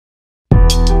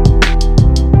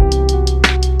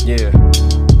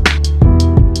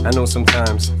I know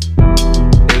sometimes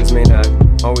things may not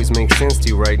always make sense to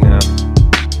you right now,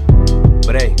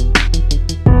 but hey,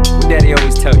 what Daddy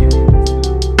always tell you,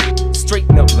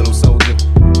 straighten up, little soldier,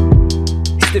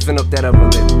 stiffen up that upper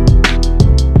lip.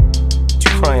 What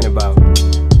you crying about?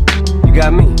 You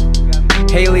got me.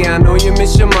 Hailie, I know you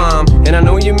miss your mom, and I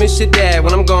know you miss your dad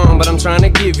when I'm gone, but I'm trying to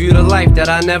give you the life that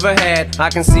I never had. I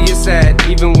can see you sad,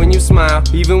 even when you smile,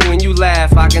 even when you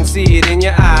laugh. I can see it in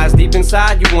your eyes, deep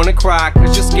inside you wanna cry,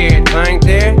 cause you're scared. I ain't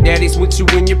there, Daddy's with you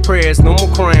in your prayers. No more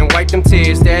crying, wipe them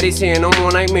tears. Daddy's here, no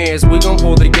more nightmares. We gon'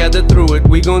 pull together through it,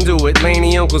 we gon' do it.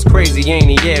 Lainie, uncle's crazy, ain't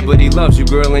he? Yeah, but he loves you,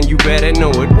 girl, and you better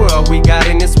know it. We're all we got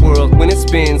in this world, when it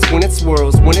spins, when it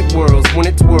swirls, when it whirls, when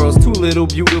it twirls. Two little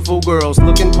beautiful girls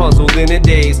looking puzzled in a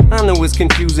daze. I know it's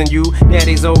confusing you.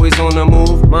 Daddy's always on the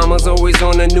move, mama's always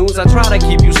on the news. I try to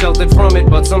keep you sheltered from it,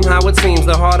 but somehow it seems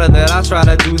the harder that I try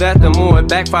to do that, the more it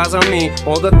backfires on me.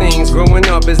 All the things growing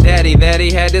up as daddy that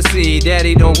he had to see,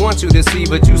 Daddy don't want you to see,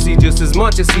 but you see just as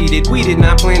much as he did. We did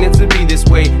not plan it to be this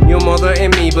way, your mother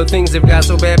and me, but things have got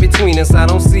so bad between us. I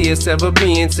don't see us ever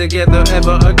being together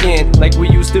ever again, like we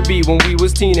used to be when we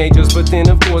was teenagers. But then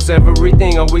of course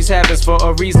everything always happens for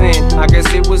a reason. I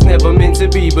guess it was never meant to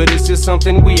be, but it's just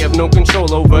something we have no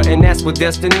control over, and that's what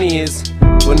destiny is.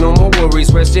 But no more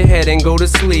worries, rest your head and go to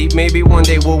sleep. Maybe one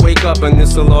day we'll wake up and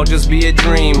this'll all just be a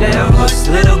dream. Now hush,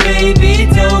 little baby,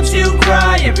 don't you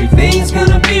cry. Everything's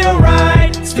gonna be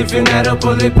alright. Stiffen that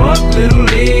upper lip up, little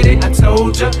lady. I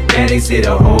told ya, Daddy's here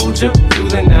to hold ya through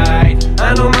the night.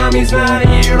 I know mommy's not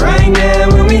here right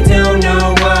now, and we don't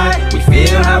know why. We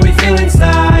feel how we feel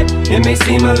inside. It may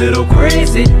seem a little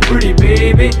crazy, pretty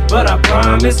baby, but I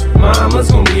promise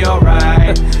mama's gonna be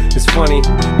alright. It's funny,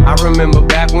 I remember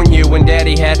back one year when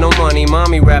Daddy had no money.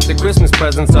 Mommy wrapped the Christmas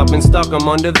presents up and stuck them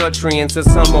under the tree and said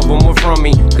some of them were from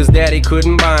me, cause Daddy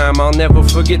couldn't buy them. I'll never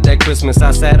forget that Christmas.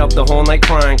 I sat up the whole night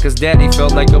crying, cause Daddy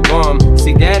felt like a bum.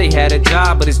 See, Daddy had a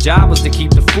job, but his job was to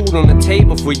keep the food on the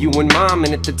table for you and Mom.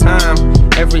 And at the time,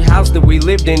 every house that we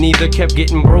lived in either kept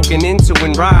getting broken into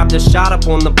and robbed or shot up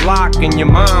on the block. And your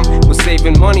mom was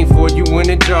saving money for you in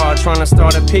a jar, trying to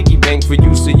start a piggy bank for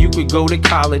you so you could go to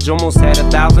college. Almost had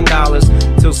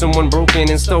 $1,000 till someone broke in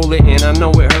and stole it. And I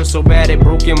know it hurt so bad it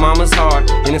broke your mama's heart,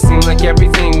 and it seemed like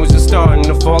everything was just starting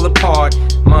to fall apart.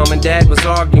 Mom and Dad was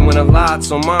arguing a lot,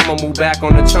 so Mama moved back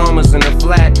on the Chalmers in a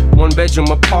flat 1-bedroom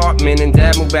apartment, and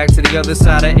Dad moved back to the other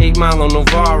side of 8 Mile on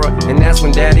Novara. And that's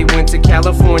when Daddy went to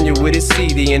California with his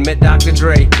CD and met Dr.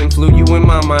 Dre and flew you and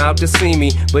Mama out to see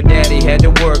me. But Daddy had to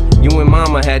work, you and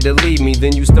Mama had to leave me.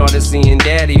 Then you started seeing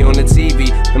Daddy on the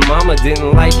TV, and Mama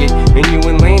didn't like it, and you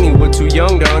and Lainie were too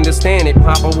young to understand it.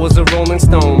 Papa was a Rolling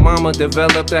Stone, Mama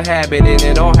developed a habit, and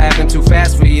it all happened too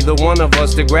fast for either one of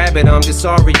us to grab it. I'm just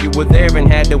sorry you were there and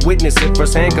had to witness it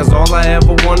firsthand, cause all I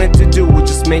ever wanted to do was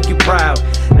just make you proud.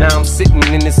 Now I'm sitting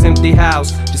in this empty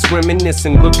house, just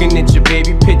reminiscing, looking at your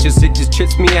baby pictures. It just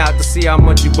trips me out to see how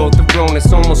much you both have grown.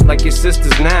 It's almost like your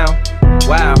sisters now.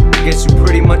 Wow, I guess you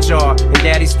pretty much are, and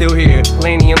Daddy's still here.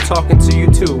 Lainie, I'm talking to you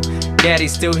too.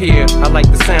 Daddy's still here, I like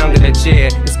the sound of that chair.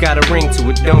 It's got a ring to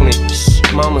it, don't it?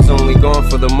 Shh, Mama's only gone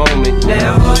for the moment.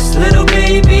 Now hush, little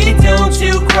baby, don't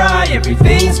you cry.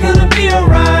 Everything's gonna be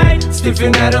alright.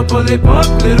 Stiffen that upper lip up,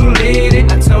 little lady.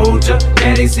 I told ya,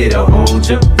 Daddy's here to hold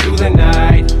ya through the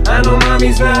night. I know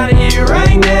mommy's not here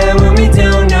right now, and we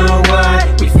don't know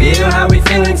why. We feel how we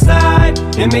feel inside.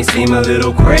 It may seem a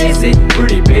little crazy,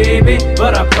 pretty baby,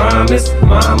 but I promise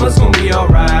mama's gonna be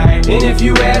alright. And if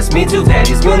you ask me to,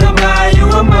 Daddy's gonna buy you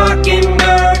a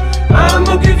mockingbird.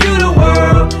 I'ma give you the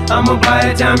world. I'ma buy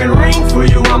a diamond ring for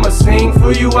you. I'ma sing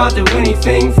for you. I'll do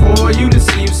anything for you to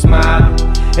see you smile.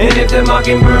 And if the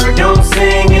mockingbird don't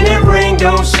sing and that ring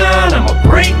don't shine, I'ma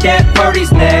break that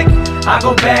birdie's neck. I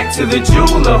go back to the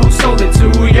jeweler who sold it to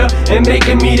ya and make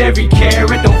him eat every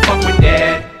carat. Don't fuck with